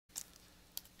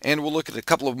And we'll look at a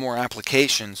couple of more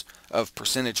applications of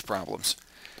percentage problems.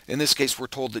 In this case, we're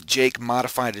told that Jake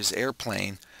modified his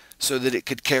airplane so that it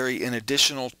could carry an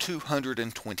additional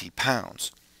 220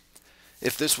 pounds.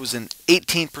 If this was an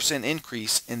 18%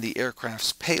 increase in the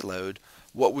aircraft's payload,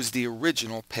 what was the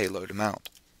original payload amount?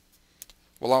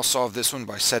 Well, I'll solve this one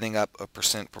by setting up a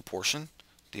percent proportion,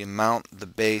 the amount, the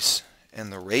base,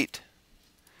 and the rate.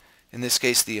 In this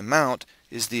case, the amount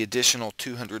is the additional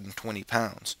 220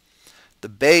 pounds. The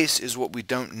base is what we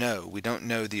don't know. We don't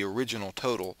know the original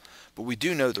total, but we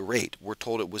do know the rate. We're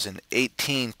told it was an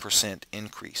 18%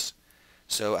 increase.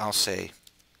 So I'll say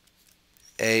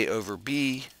A over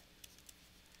B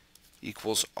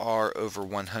equals R over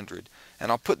 100.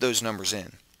 And I'll put those numbers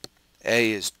in.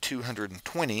 A is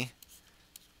 220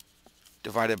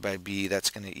 divided by B.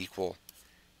 That's going to equal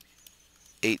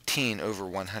 18 over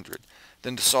 100.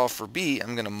 Then to solve for B,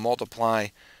 I'm going to multiply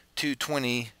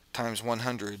 220 times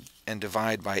 100 and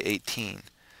divide by 18.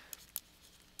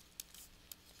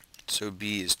 So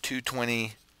B is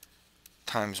 220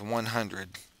 times 100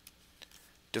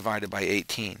 divided by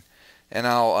 18. And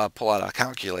I'll pull out a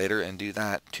calculator and do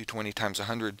that. 220 times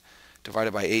 100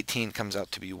 divided by 18 comes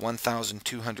out to be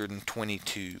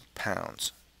 1,222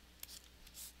 pounds.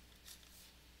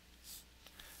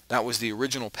 That was the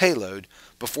original payload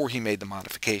before he made the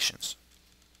modifications.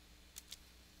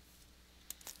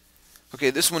 Okay,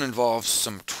 this one involves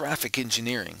some traffic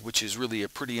engineering, which is really a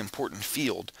pretty important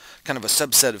field, kind of a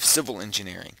subset of civil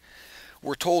engineering.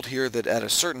 We're told here that at a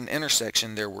certain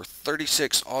intersection there were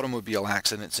 36 automobile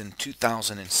accidents in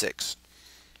 2006.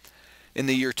 In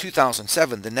the year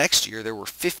 2007, the next year, there were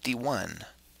 51.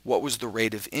 What was the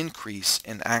rate of increase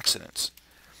in accidents?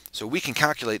 So we can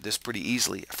calculate this pretty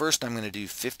easily. First, I'm going to do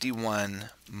 51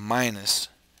 minus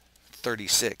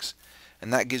 36,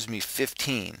 and that gives me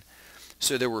 15.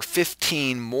 So there were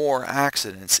 15 more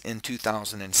accidents in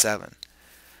 2007.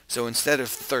 So instead of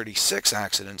 36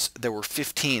 accidents, there were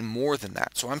 15 more than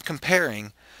that. So I'm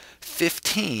comparing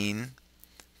 15,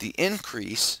 the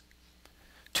increase,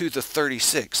 to the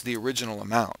 36, the original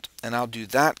amount. And I'll do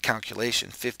that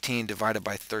calculation. 15 divided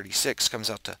by 36 comes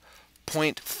out to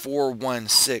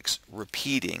 0.416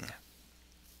 repeating.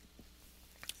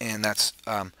 And that's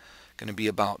going to be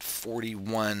about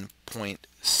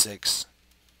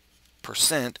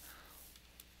 41.6%.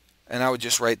 And I would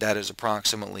just write that as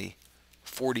approximately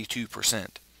 42%.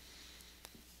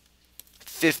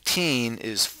 15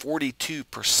 is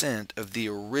 42% of the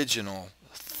original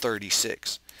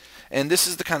 36. And this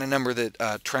is the kind of number that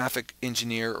a traffic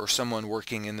engineer or someone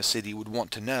working in the city would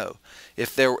want to know.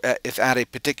 If at a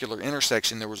particular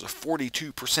intersection there was a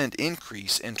 42%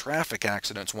 increase in traffic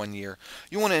accidents one year,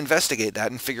 you want to investigate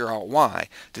that and figure out why.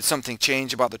 Did something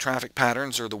change about the traffic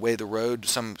patterns or the way the road,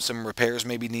 some repairs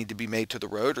maybe need to be made to the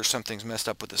road, or something's messed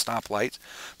up with the stoplights?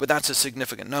 But that's a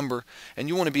significant number, and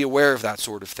you want to be aware of that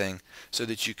sort of thing so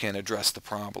that you can address the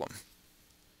problem.